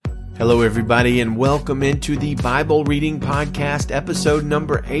Hello, everybody, and welcome into the Bible Reading Podcast, episode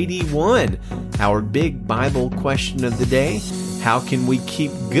number 81. Our big Bible question of the day: how can we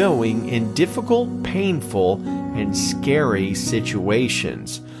keep going in difficult, painful, and scary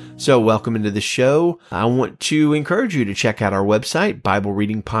situations? So welcome into the show. I want to encourage you to check out our website,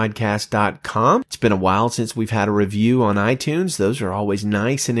 BibleReadingPodcast.com. It's been a while since we've had a review on iTunes. Those are always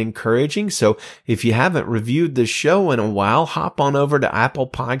nice and encouraging. So if you haven't reviewed the show in a while, hop on over to Apple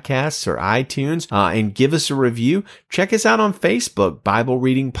Podcasts or iTunes and give us a review. Check us out on Facebook. Bible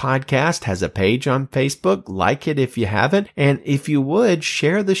Reading Podcast has a page on Facebook. Like it if you haven't. And if you would,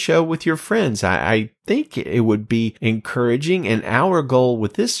 share the show with your friends. I think it would be encouraging, and our goal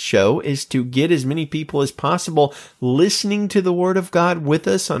with this show is to get as many people as possible listening to the Word of God with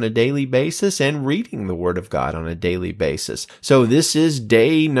us on a daily basis and reading the Word of God on a daily basis. So this is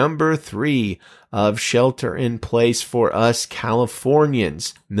day number 3 of shelter in place for us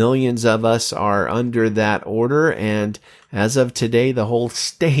Californians. Millions of us are under that order, and as of today, the whole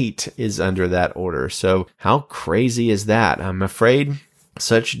state is under that order. So how crazy is that? I'm afraid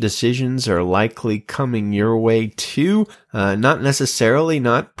such decisions are likely coming your way too. Not necessarily,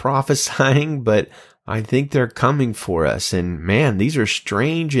 not prophesying, but I think they're coming for us. And man, these are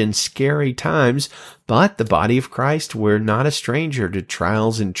strange and scary times, but the body of Christ, we're not a stranger to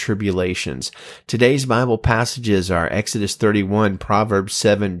trials and tribulations. Today's Bible passages are Exodus 31, Proverbs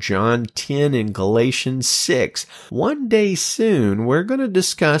 7, John 10, and Galatians 6. One day soon, we're going to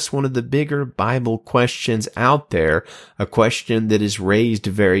discuss one of the bigger Bible questions out there, a question that is raised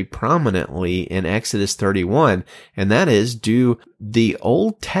very prominently in Exodus 31, and that is, do the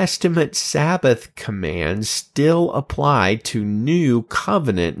Old Testament Sabbath commands still apply to New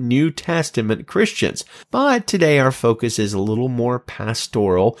Covenant, New Testament Christians? But today our focus is a little more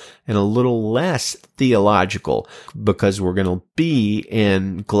pastoral and a little less theological, because we're going to be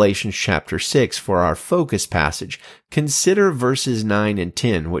in Galatians chapter 6 for our focus passage. Consider verses 9 and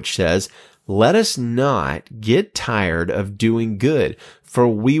 10, which says, "Let us not get tired of doing good, for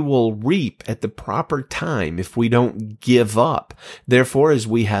we will reap at the proper time if we don't give up. Therefore, as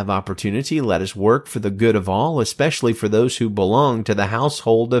we have opportunity, let us work for the good of all, especially for those who belong to the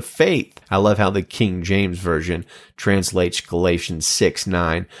household of faith." I love how the King James Version translates Galatians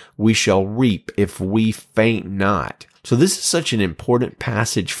 6:9. "We shall reap if we faint not." So this is such an important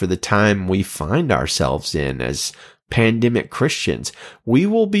passage for the time we find ourselves in as pandemic Christians. We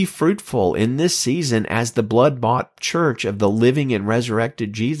will be fruitful in this season as the blood-bought church of the living and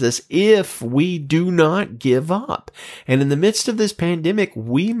resurrected Jesus if we do not give up. And in the midst of this pandemic,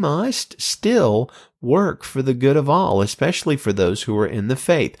 we must still work for the good of all, especially for those who are in the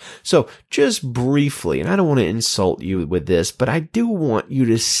faith. So just briefly, and I don't want to insult you with this, but I do want you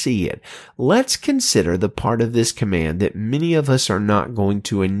to see it. Let's consider the part of this command that many of us are not going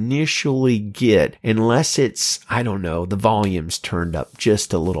to initially get unless it's, the volume's turned up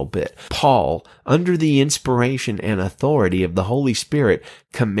just a little bit. Paul, under the inspiration and authority of the Holy Spirit,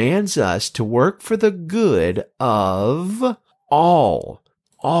 commands us to work for the good of all.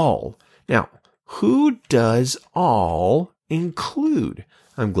 All. Now, who does all include?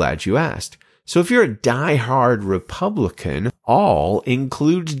 I'm glad you asked. So if you're a diehard Republican, all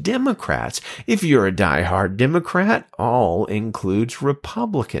includes Democrats. If you're a diehard Democrat, all includes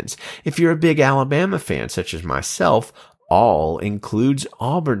Republicans. If you're a big Alabama fan, such as myself, all includes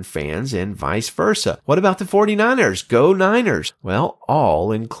Auburn fans and vice versa. What about the 49ers? Go Niners! Well,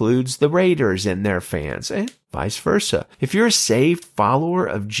 all includes the Raiders and their fans, and vice versa. If you're a saved follower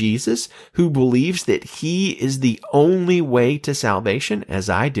of Jesus who believes that he is the only way to salvation, as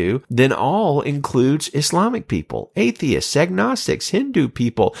I do, then all includes Islamic people, atheists, agnostics, Hindu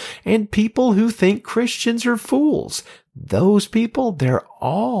people, and people who think Christians are fools. Those people, they're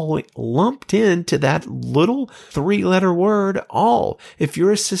all lumped into that little 3-letter word, all. If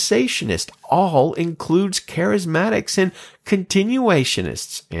you're a cessationist, all includes charismatics and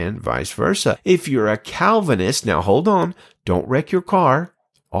continuationists, and vice versa. If you're a Calvinist, now hold on, don't wreck your car,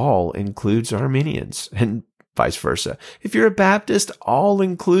 all includes Arminians, and vice versa. If you're a Baptist, all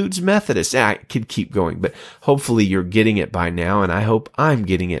includes Methodists. I could keep going, but hopefully you're getting it by now, and I hope I'm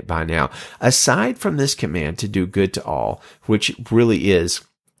getting it by now. Aside from this command to do good to all, which really is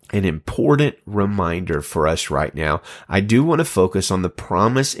an important reminder for us right now, I do want to focus on the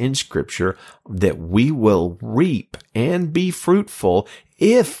promise in Scripture that we will reap and be fruitful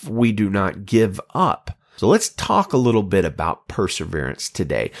if we do not give up. So let's talk a little bit about perseverance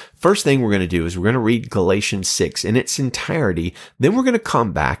today. First thing we're going to do is we're going to read Galatians 6 in its entirety. Then we're going to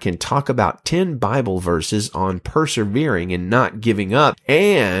come back and talk about 10 Bible verses on persevering and not giving up.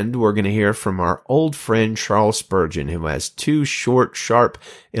 And we're going to hear from our old friend Charles Spurgeon, who has 2 short, sharp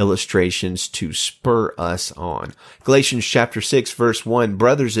illustrations to spur us on. Galatians chapter 6, verse 1,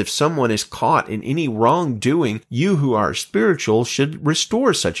 brothers, if someone is caught in any wrongdoing, you who are spiritual should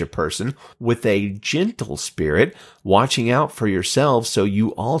restore such a person with a gentle spirit, watching out for yourselves so you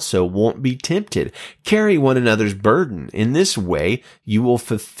also won't be tempted. Carry one another's burden. In this way, you will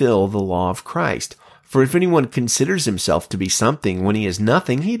fulfill the law of Christ. For if anyone considers himself to be something when he is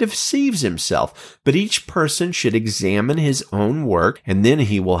nothing, he deceives himself. But each person should examine his own work, and then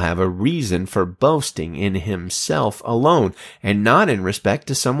he will have a reason for boasting in himself alone, and not in respect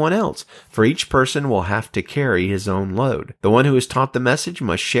to someone else. For each person will have to carry his own load. The one who is taught the message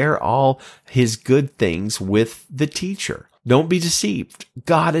must share all his good things with the teacher. Don't be deceived.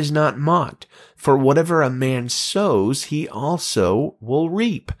 God is not mocked. For whatever a man sows, he also will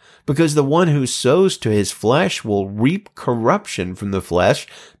reap. Because the one who sows to his flesh will reap corruption from the flesh,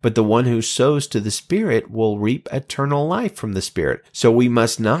 but the one who sows to the Spirit will reap eternal life from the Spirit. So we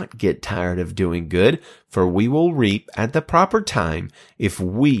must not get tired of doing good, for we will reap at the proper time if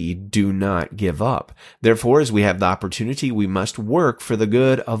we do not give up. Therefore, as we have the opportunity, we must work for the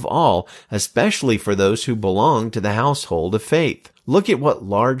good of all, especially for those who belong to the household of faith. Look at what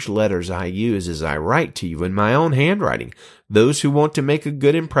large letters I use as I write to you in my own handwriting. Those who want to make a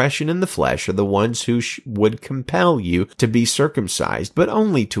good impression in the flesh are the ones who would compel you to be circumcised, but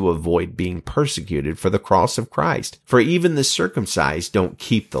only to avoid being persecuted for the cross of Christ. For even the circumcised don't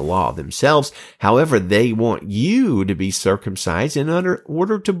keep the law themselves. However, they want you to be circumcised in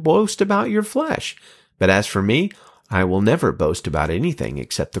order to boast about your flesh. But as for me, I will never boast about anything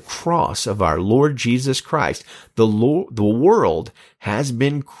except the cross of our Lord Jesus Christ. The world has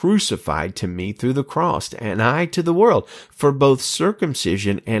been crucified to me through the cross, and I to the world. For both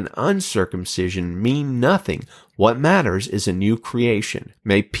circumcision and uncircumcision mean nothing. What matters is a new creation.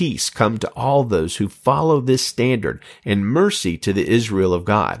 May peace come to all those who follow this standard, and mercy to the Israel of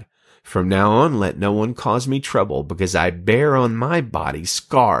God. From now on, let no one cause me trouble, because I bear on my body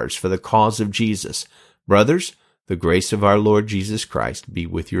scars for the cause of Jesus. Brothers, the grace of our Lord Jesus Christ be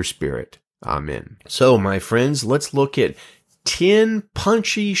with your spirit. Amen. So, my friends, let's look at 10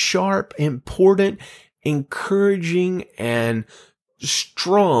 punchy, sharp, important, encouraging, and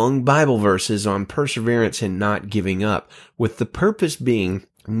strong Bible verses on perseverance and not giving up, with the purpose being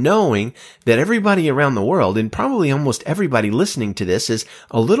knowing that everybody around the world, and probably almost everybody listening to this, is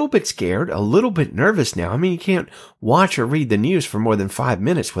a little bit scared, a little bit nervous now. I mean, you can't watch or read the news for more than 5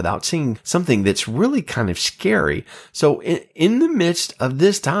 minutes without seeing something that's really kind of scary. So in the midst of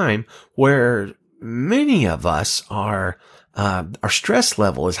this time where many of us our stress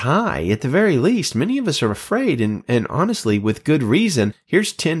level is high, at the very least, many of us are afraid, and honestly, with good reason.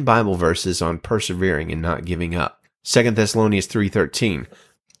 Here's 10 Bible verses on persevering and not giving up. 2 Thessalonians 3:13.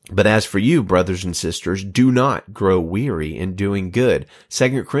 But as for you, brothers and sisters, do not grow weary in doing good.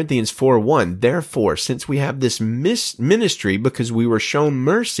 2 Corinthians 4:1. Therefore, since we have this ministry because we were shown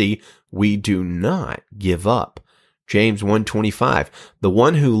mercy, we do not give up. James 1:25. The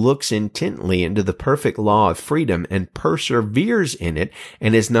one who looks intently into the perfect law of freedom and perseveres in it,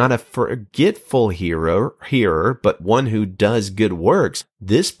 and is not a forgetful hearer, but one who does good works,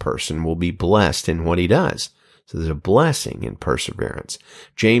 this person will be blessed in what he does. So there's a blessing in perseverance.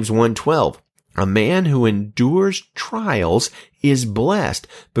 James 1:12. A man who endures trials is blessed,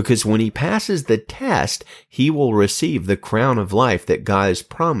 because when he passes the test, he will receive the crown of life that God has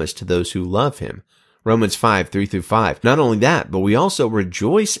promised to those who love him. Romans 5:3-5. Not only that, but we also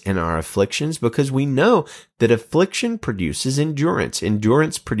rejoice in our afflictions, because we know that affliction produces endurance.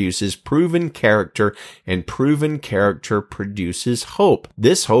 Endurance produces proven character, and proven character produces hope.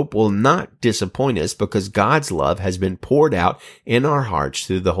 This hope will not disappoint us, because God's love has been poured out in our hearts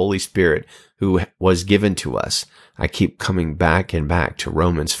through the Holy Spirit who was given to us. I keep coming back and back to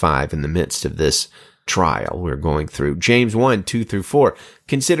Romans 5 in the midst of this trial we're going through. James 1:2-4.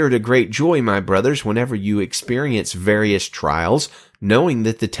 Consider it a great joy, my brothers, whenever you experience various trials, knowing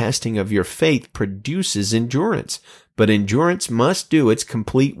that the testing of your faith produces endurance. But endurance must do its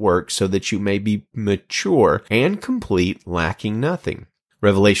complete work, so that you may be mature and complete, lacking nothing.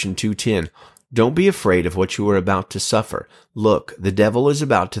 Revelation 2:10. Don't be afraid of what you are about to suffer. Look, the devil is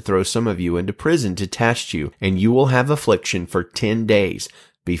about to throw some of you into prison to test you, and you will have affliction for 10 days.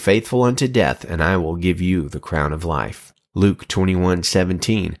 Be faithful unto death, and I will give you the crown of life. Luke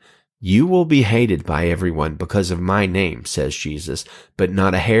 21:17. You will be hated by everyone because of my name, says Jesus, but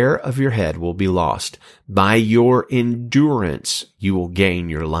not a hair of your head will be lost. By your endurance, you will gain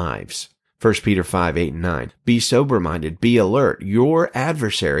your lives. 1 Peter 5:8-9. Be sober-minded, be alert. Your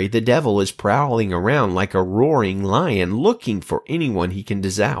adversary, the devil, is prowling around like a roaring lion looking for anyone he can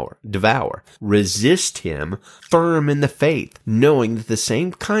devour. Resist him firm in the faith, knowing that the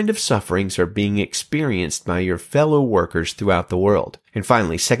same kind of sufferings are being experienced by your fellow workers throughout the world. And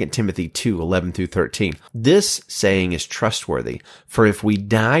finally, 2 Timothy 2:11-13. This saying is trustworthy, for if we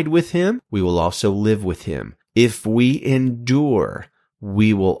died with him, we will also live with him. If we endure,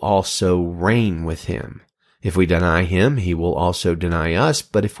 we will also reign with him. If we deny him, he will also deny us.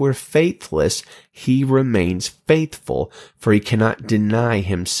 But if we're faithless, he remains faithful, for he cannot deny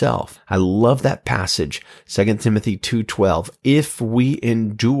himself. I love that passage, 2 Timothy 2:12. If we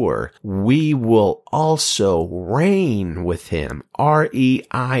endure, we will also reign with him.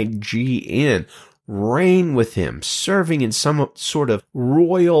 REIGN. Reign with him, serving in some sort of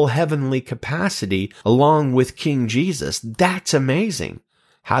royal heavenly capacity along with King Jesus. That's amazing.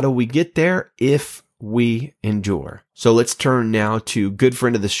 How do we get there? If we endure. So let's turn now to good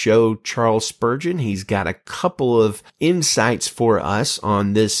friend of the show, Charles Spurgeon. He's got a couple of insights for us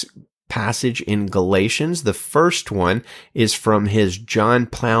on this passage in Galatians. The first one is from his John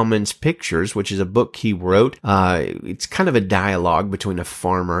Plowman's Pictures, which is a book he wrote. It's kind of a dialogue between a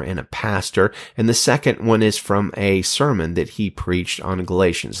farmer and a pastor. And the second one is from a sermon that he preached on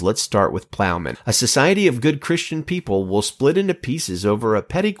Galatians. Let's start with Plowman. A society of good Christian people will split into pieces over a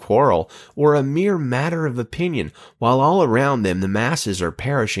petty quarrel or a mere matter of opinion, while all around them the masses are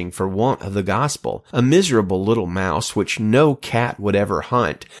perishing for want of the gospel. A miserable little mouse, which no cat would ever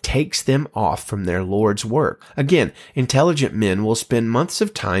hunt, takes them off from their Lord's work. Again, intelligent men will spend months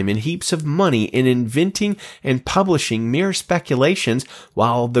of time and heaps of money in inventing and publishing mere speculations,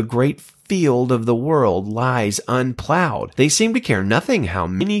 while the great field of the world lies unplowed. They seem to care nothing how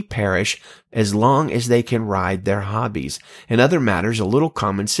many perish as long as they can ride their hobbies. In other matters, a little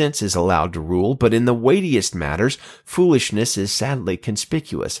common sense is allowed to rule, but in the weightiest matters, foolishness is sadly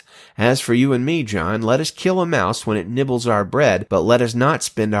conspicuous. As for you and me, John, let us kill a mouse when it nibbles our bread, but let us not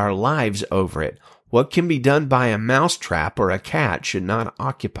spend our lives over it. What can be done by a mousetrap or a cat should not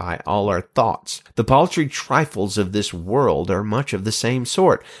occupy all our thoughts. The paltry trifles of this world are much of the same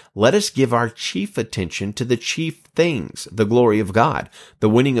sort. Let us give our chief attention to the chief things, the glory of God, the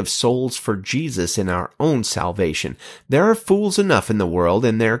winning of souls for Jesus and our own salvation. There are fools enough in the world,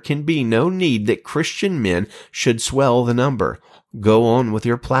 and there can be no need that Christian men should swell the number. Go on with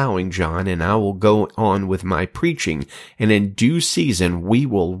your plowing, John, and I will go on with my preaching, and in due season we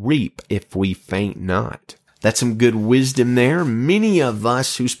will reap if we faint not. That's some good wisdom there. Many of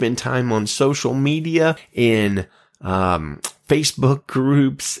us who spend time on social media, in Facebook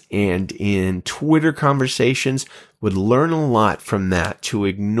groups, and in Twitter conversations would learn a lot from that, to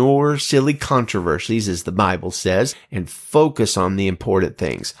ignore silly controversies, as the Bible says, and focus on the important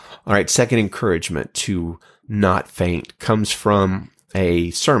things. All right, second encouragement to not faint comes from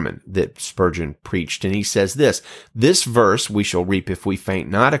a sermon that Spurgeon preached, and he says this verse, we shall reap if we faint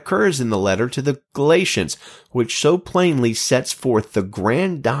not, occurs in the letter to the Galatians, which so plainly sets forth the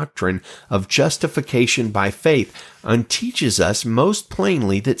grand doctrine of justification by faith, and teaches us most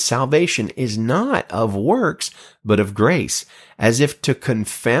plainly that salvation is not of works, but of grace, as if to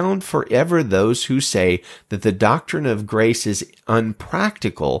confound forever those who say that the doctrine of grace is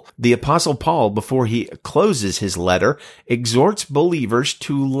unpractical. The Apostle Paul, before he closes his letter, exhorts believers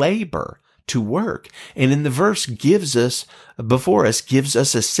to labor, to work, and in the verse gives us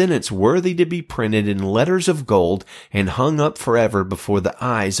a sentence worthy to be printed in letters of gold and hung up forever before the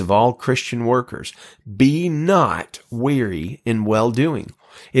eyes of all Christian workers. Be not weary in well-doing.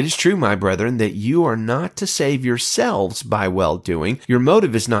 It is true, my brethren, that you are not to save yourselves by well-doing. Your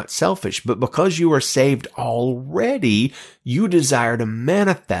motive is not selfish, but because you are saved already, you desire to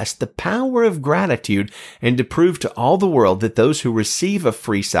manifest the power of gratitude and to prove to all the world that those who receive a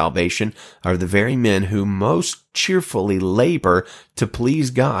free salvation are the very men who most cheerfully labor to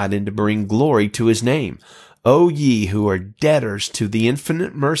please God and to bring glory to his name. O ye who are debtors to the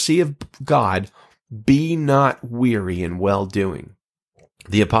infinite mercy of God, be not weary in well-doing.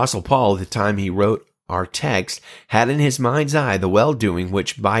 The Apostle Paul, at the time he wrote our text, had in his mind's eye the well-doing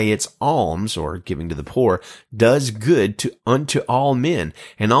which by its alms, or giving to the poor, does good unto all men,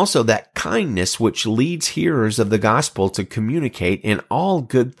 and also that kindness which leads hearers of the gospel to communicate in all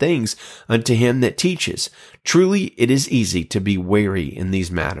good things unto him that teaches. Truly it is easy to be weary in these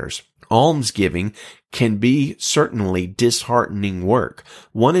matters. almsgiving can be certainly disheartening work.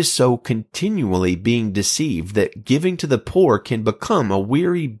 One is so continually being deceived that giving to the poor can become a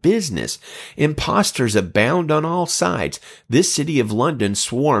weary business. Impostors abound on all sides. This city of London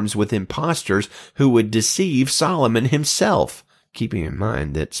swarms with impostors who would deceive Solomon himself. Keeping in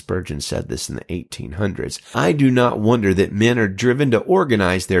mind that Spurgeon said this in the 1800s. I do not wonder that men are driven to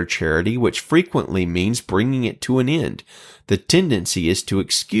organize their charity, which frequently means bringing it to an end. The tendency is to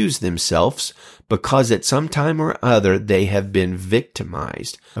excuse themselves because at some time or other they have been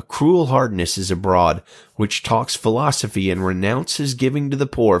victimized. A cruel hardness is abroad, which talks philosophy and renounces giving to the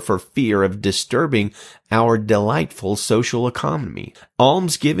poor for fear of disturbing our delightful social economy.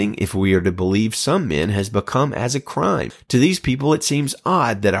 Almsgiving, if we are to believe some men, has become as a crime. To these people it seems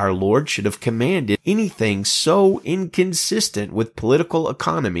odd that our Lord should have commanded anything so inconsistent with political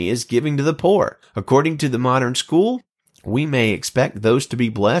economy as giving to the poor. According to the modern school, we may expect those to be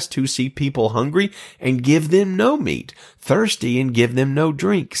blessed who see people hungry and give them no meat, thirsty and give them no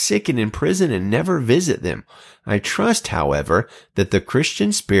drink, sick and in prison and never visit them. I trust, however, that the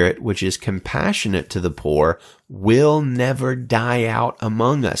Christian spirit, which is compassionate to the poor, will never die out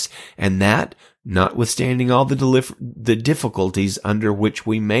among us, and that, notwithstanding all the difficulties under which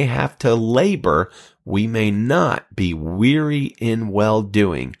we may have to labor, we may not be weary in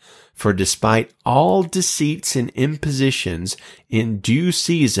well-doing. For despite all deceits and impositions, in due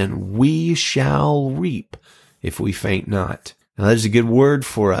season we shall reap, if we faint not. Now that is a good word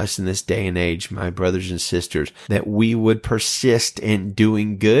for us in this day and age, my brothers and sisters, that we would persist in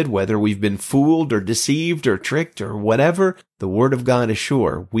doing good, whether we've been fooled or deceived or tricked or whatever. The word of God is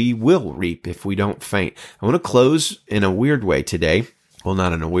sure. We will reap if we don't faint. I want to close in a weird way today. Well,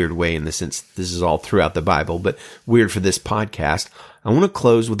 not in a weird way in the sense this is all throughout the Bible, but weird for this podcast. I want to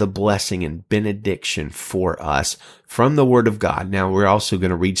close with a blessing and benediction for us from the Word of God. Now, we're also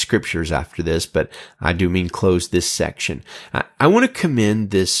going to read scriptures after this, but I do mean close this section. I want to commend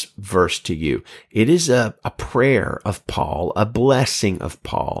this verse to you. It is a prayer of Paul, a blessing of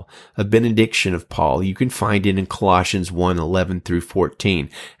Paul, a benediction of Paul. You can find it in Colossians 1:11 through 14.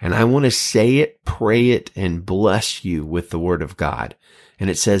 And I want to say it, pray it, and bless you with the Word of God. And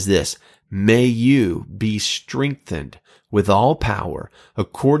it says this, "May you be strengthened with all power,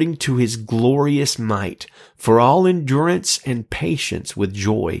 according to his glorious might, for all endurance and patience with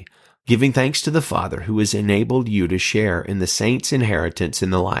joy, giving thanks to the Father who has enabled you to share in the saints' inheritance in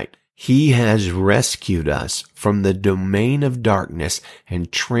the light. He has rescued us from the domain of darkness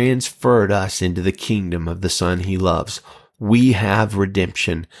and transferred us into the kingdom of the Son he loves. We have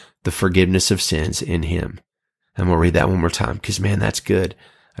redemption, the forgiveness of sins in him." I'm going to read that one more time because, man, that's good.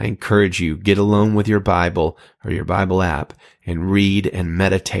 I encourage you, get alone with your Bible or your Bible app and read and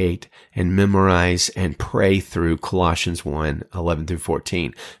meditate and memorize and pray through Colossians 1:11 through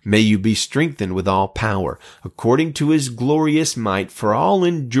 14. May you be strengthened with all power, according to his glorious might, for all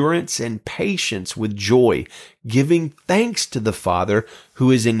endurance and patience with joy, giving thanks to the Father who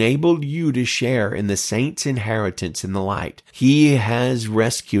has enabled you to share in the saints' inheritance in the light. He has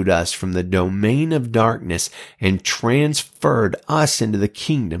rescued us from the domain of darkness and transferred us into the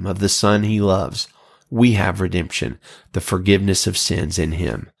kingdom of the Son he loves. We have redemption, the forgiveness of sins in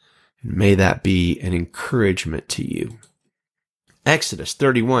him. And may that be an encouragement to you. Exodus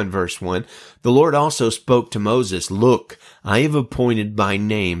 31 verse 1, the Lord also spoke to Moses, "Look, I have appointed by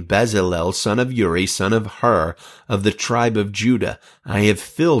name Bezalel, son of Uri, son of Hur, of the tribe of Judah. I have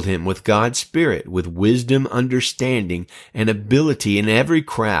filled him with God's Spirit, with wisdom, understanding, and ability in every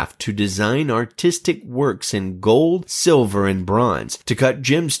craft, to design artistic works in gold, silver, and bronze, to cut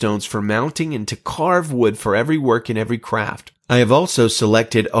gemstones for mounting, and to carve wood for every work in every craft. I have also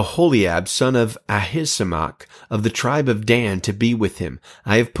selected Aholiab, son of Ahisamach, of the tribe of Dan, to be with him.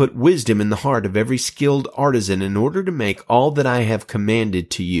 I have put wisdom in the heart of every skilled artisan in order to make all that I have commanded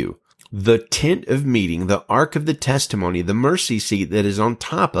to you. The tent of meeting, the ark of the testimony, the mercy seat that is on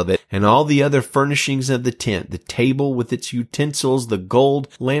top of it, and all the other furnishings of the tent, the table with its utensils, the gold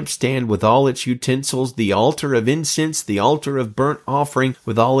lampstand with all its utensils, the altar of incense, the altar of burnt offering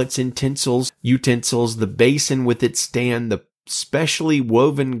with all its utensils, the basin with its stand, the specially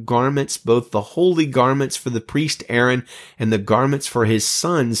woven garments, both the holy garments for the priest Aaron and the garments for his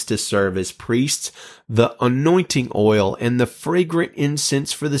sons to serve as priests, the anointing oil and the fragrant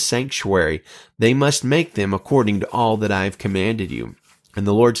incense for the sanctuary. They must make them according to all that I have commanded you." And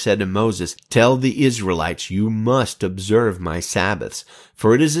the Lord said to Moses, "Tell the Israelites, you must observe my Sabbaths,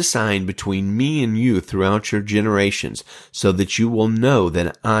 For it is a sign between me and you throughout your generations, so that you will know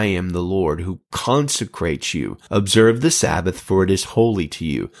that I am the Lord who consecrates you. Observe the Sabbath, for it is holy to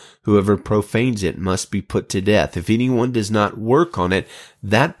you. Whoever profanes it must be put to death. If anyone does not work on it,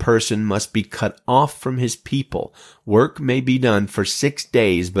 that person must be cut off from his people. Work may be done for 6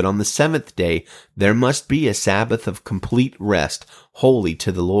 days, but on the seventh day there must be a Sabbath of complete rest, holy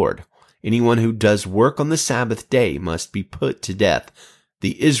to the Lord. Anyone who does work on the Sabbath day must be put to death.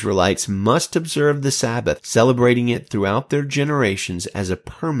 The Israelites must observe the Sabbath, celebrating it throughout their generations as a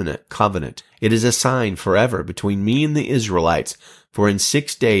permanent covenant. It is a sign forever between me and the Israelites. For in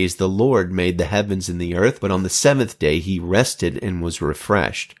 6 days the Lord made the heavens and the earth, but on the seventh day he rested and was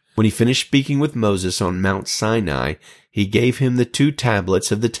refreshed. When he finished speaking with Moses on Mount Sinai, he gave him the 2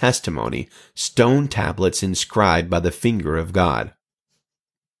 tablets of the testimony, stone tablets inscribed by the finger of God.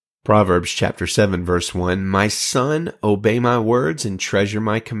 Proverbs chapter 7 verse 1, My son, obey my words and treasure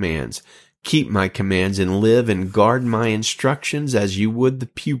my commands. Keep my commands and live and guard my instructions as you would the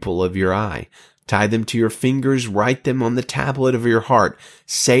pupil of your eye. Tie them to your fingers, write them on the tablet of your heart.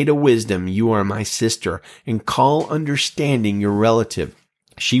 Say to wisdom, you are my sister, and call understanding your relative.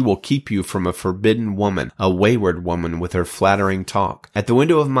 She will keep you from a forbidden woman, a wayward woman with her flattering talk. At the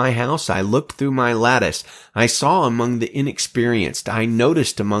window of my house I looked through my lattice. I saw among the inexperienced, I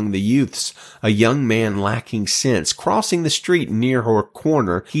noticed among the youths, a young man lacking sense. Crossing the street near her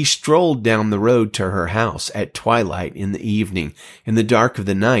corner, he strolled down the road to her house at twilight in the evening. In the dark of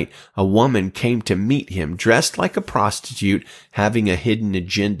the night, a woman came to meet him, dressed like a prostitute, having a hidden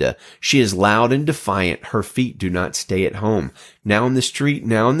agenda. She is loud and defiant. Her feet do not stay at home. Now in the street,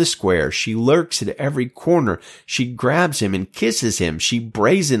 now in the square, she lurks at every corner. She grabs him and kisses him. She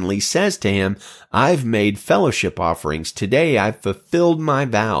brazenly says to him, I've made fellowship offerings. Today I've fulfilled my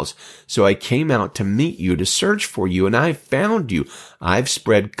vows. So I came out to meet you, to search for you, and I found you. I've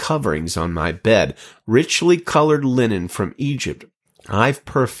spread coverings on my bed, richly colored linen from Egypt. I've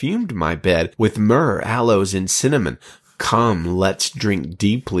perfumed my bed with myrrh, aloes, and cinnamon. Come, let's drink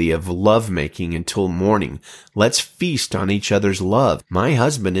deeply of lovemaking until morning. Let's feast on each other's love. My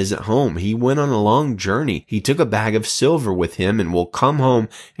husband isn't home. He went on a long journey. He took a bag of silver with him and will come home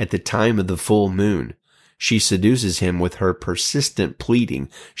at the time of the full moon. She seduces him with her persistent pleading.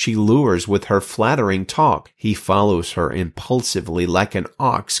 She lures with her flattering talk. He follows her impulsively like an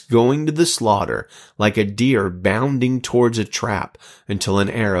ox going to the slaughter, like a deer bounding towards a trap until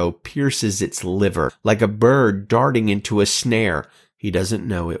an arrow pierces its liver, like a bird darting into a snare. He doesn't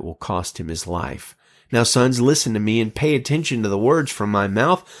know it will cost him his life. Now, sons, listen to me and pay attention to the words from my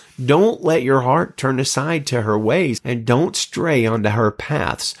mouth. Don't let your heart turn aside to her ways, and don't stray onto her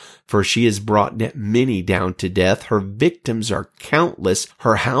paths. For she has brought many down to death. Her victims are countless.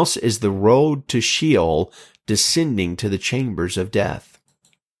 Her house is the road to Sheol, descending to the chambers of death.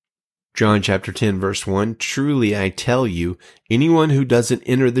 John chapter 10 verse 1, Truly I tell you, anyone who doesn't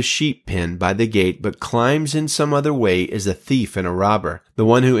enter the sheep pen by the gate but climbs in some other way is a thief and a robber. The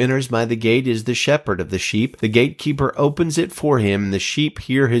one who enters by the gate is the shepherd of the sheep. The gatekeeper opens it for him, and the sheep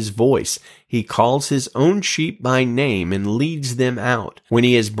hear his voice. He calls his own sheep by name and leads them out. When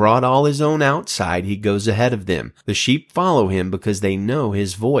he has brought all his own outside, he goes ahead of them. The sheep follow him because they know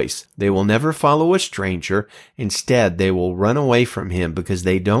his voice. They will never follow a stranger. Instead, they will run away from him because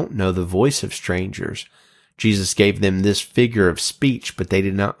they don't know the voice of strangers. Jesus gave them this figure of speech, but they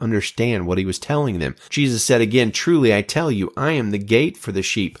did not understand what he was telling them. Jesus said again, Truly I tell you, I am the gate for the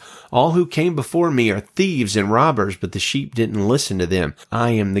sheep. All who came before me are thieves and robbers, but the sheep didn't listen to them. I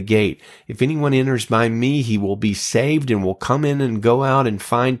am the gate. If anyone enters by me, he will be saved and will come in and go out and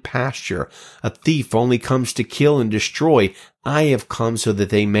find pasture. A thief only comes to kill and destroy. I have come so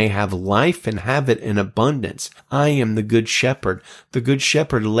that they may have life and have it in abundance. I am the good shepherd. The good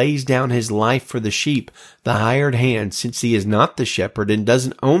shepherd lays down his life for the sheep. The hired hand, since he is not the shepherd and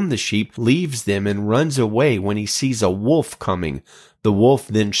doesn't own the sheep, leaves them and runs away when he sees a wolf coming. The wolf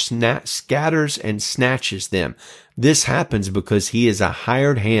then scatters and snatches them. This happens because he is a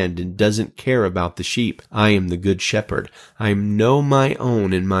hired hand and doesn't care about the sheep. I am the good shepherd. I know my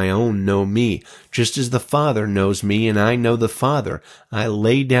own, and my own know me. Just as the Father knows me, and I know the Father, I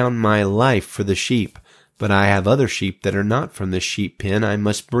lay down my life for the sheep. But I have other sheep that are not from the sheep pen. I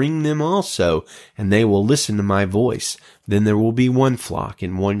must bring them also, and they will listen to my voice. Then there will be one flock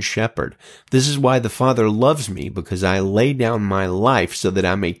and one shepherd. This is why the Father loves me, because I lay down my life so that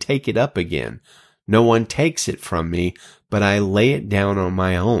I may take it up again. No one takes it from me, but I lay it down on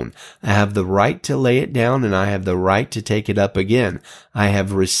my own. I have the right to lay it down, and I have the right to take it up again. I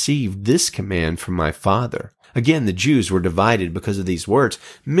have received this command from my Father." Again, the Jews were divided because of these words.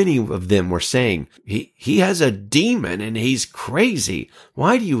 Many of them were saying, He has a demon and he's crazy.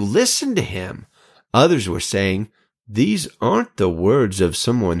 Why do you listen to him?" Others were saying, "These aren't the words of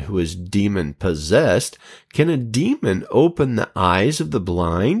someone who is demon-possessed. Can a demon open the eyes of the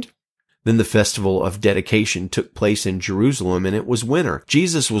blind?" Then the festival of dedication took place in Jerusalem, and it was winter.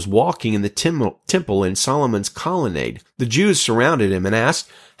 Jesus was walking in the temple in Solomon's colonnade. The Jews surrounded him and asked,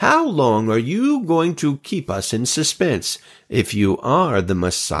 "How long are you going to keep us in suspense? If you are the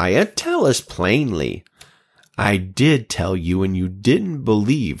Messiah, tell us plainly." "I did tell you, and you didn't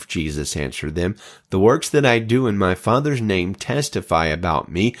believe," Jesus answered them. "The works that I do in my Father's name testify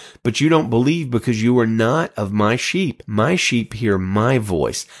about me, but you don't believe because you are not of my sheep. My sheep hear my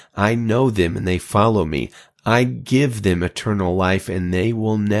voice. I know them, and they follow me. I give them eternal life, and they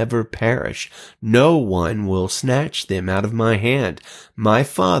will never perish. No one will snatch them out of my hand. My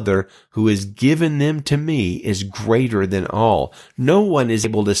Father, who has given them to me, is greater than all. No one is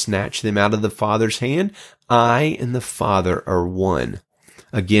able to snatch them out of the Father's hand. I and the Father are one."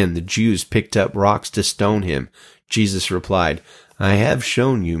 Again, the Jews picked up rocks to stone him. Jesus replied, "I have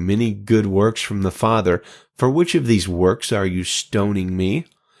shown you many good works from the Father. For which of these works are you stoning me?"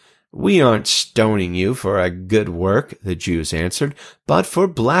 "We aren't stoning you for a good work," the Jews answered, "but for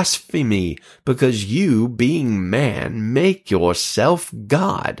blasphemy, because you, being man, make yourself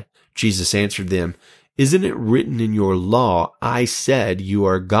God." Jesus answered them, "Isn't it written in your law, 'I said you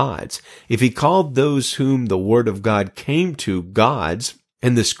are gods'? If he called those whom the word of God came to gods,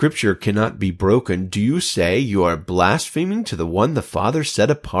 and the scripture cannot be broken, do you say you are blaspheming to the one the Father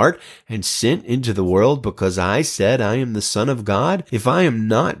set apart and sent into the world because I said I am the Son of God? If I am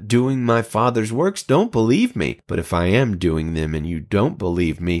not doing my Father's works, don't believe me. But if I am doing them and you don't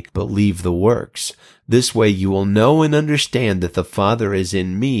believe me, believe the works. This way you will know and understand that the Father is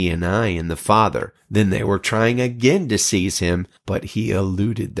in me and I in the Father." Then they were trying again to seize him, but he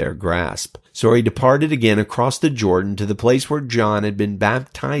eluded their grasp. So he departed again across the Jordan to the place where John had been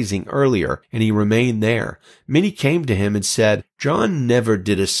baptizing earlier, and he remained there. Many came to him and said, "John never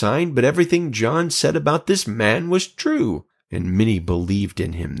did a sign, but everything John said about this man was true." And many believed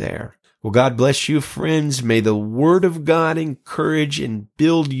in him there. Well, God bless you, friends. May the Word of God encourage and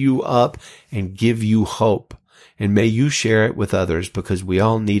build you up and give you hope. And may you share it with others because we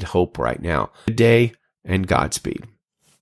all need hope right now. Good day and Godspeed.